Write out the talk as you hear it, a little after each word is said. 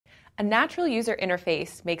A natural user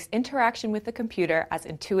interface makes interaction with the computer as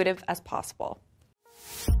intuitive as possible.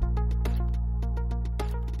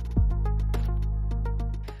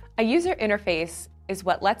 A user interface is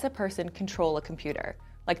what lets a person control a computer,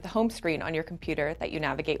 like the home screen on your computer that you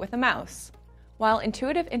navigate with a mouse. While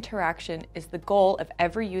intuitive interaction is the goal of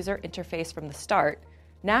every user interface from the start,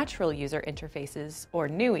 natural user interfaces, or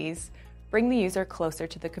NUIs, bring the user closer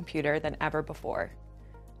to the computer than ever before.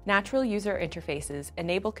 Natural user interfaces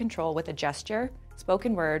enable control with a gesture,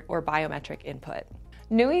 spoken word, or biometric input.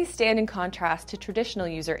 NUIs stand in contrast to traditional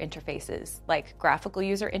user interfaces, like graphical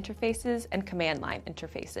user interfaces and command line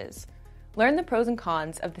interfaces. Learn the pros and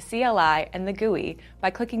cons of the CLI and the GUI by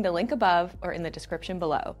clicking the link above or in the description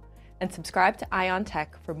below, and subscribe to Ion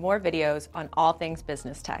Tech for more videos on all things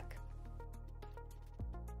business tech.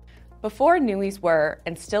 Before NUIs were,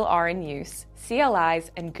 and still are in use, CLIs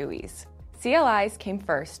and GUIs. CLIs came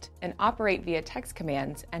first and operate via text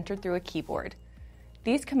commands entered through a keyboard.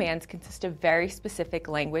 These commands consist of very specific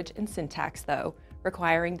language and syntax, though,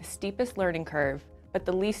 requiring the steepest learning curve, but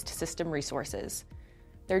the least system resources.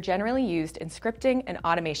 They're generally used in scripting and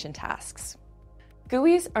automation tasks.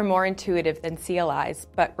 GUIs are more intuitive than CLIs,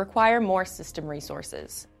 but require more system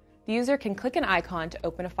resources. The user can click an icon to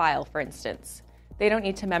open a file, for instance. They don't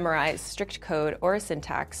need to memorize strict code or a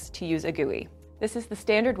syntax to use a GUI. This is the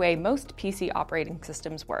standard way most PC operating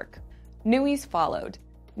systems work. NUIs followed.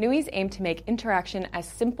 NUIs aim to make interaction as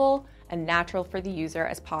simple and natural for the user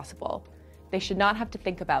as possible. They should not have to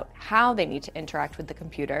think about how they need to interact with the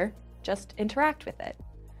computer, just interact with it.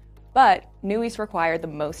 But NUIs require the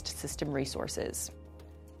most system resources.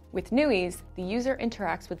 With NUIs, the user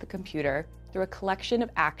interacts with the computer through a collection of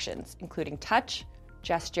actions, including touch,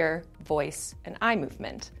 gesture, voice, and eye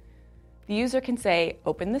movement. The user can say,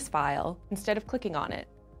 "Open this file," instead of clicking on it,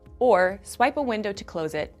 or swipe a window to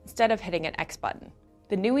close it instead of hitting an X button.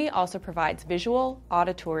 The NUI also provides visual,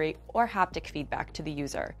 auditory, or haptic feedback to the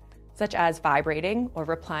user, such as vibrating or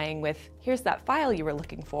replying with, "Here's that file you were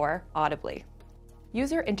looking for," audibly.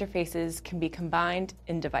 User interfaces can be combined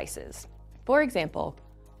in devices. For example,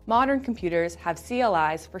 modern computers have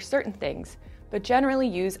CLIs for certain things, but generally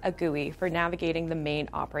use a GUI for navigating the main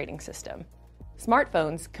operating system.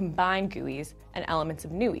 Smartphones combine GUIs and elements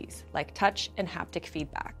of NUIs, like touch and haptic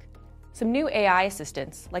feedback. Some new AI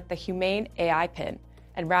assistants, like the Humane AI Pin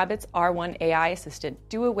and Rabbit's R1 AI Assistant,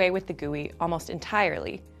 do away with the GUI almost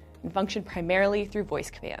entirely and function primarily through voice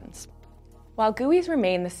commands. While GUIs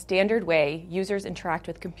remain the standard way users interact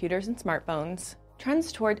with computers and smartphones,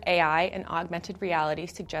 trends toward AI and augmented reality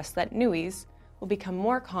suggest that NUIs will become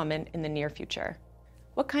more common in the near future.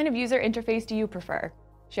 What kind of user interface do you prefer?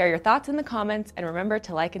 Share your thoughts in the comments and remember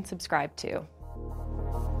to like and subscribe too.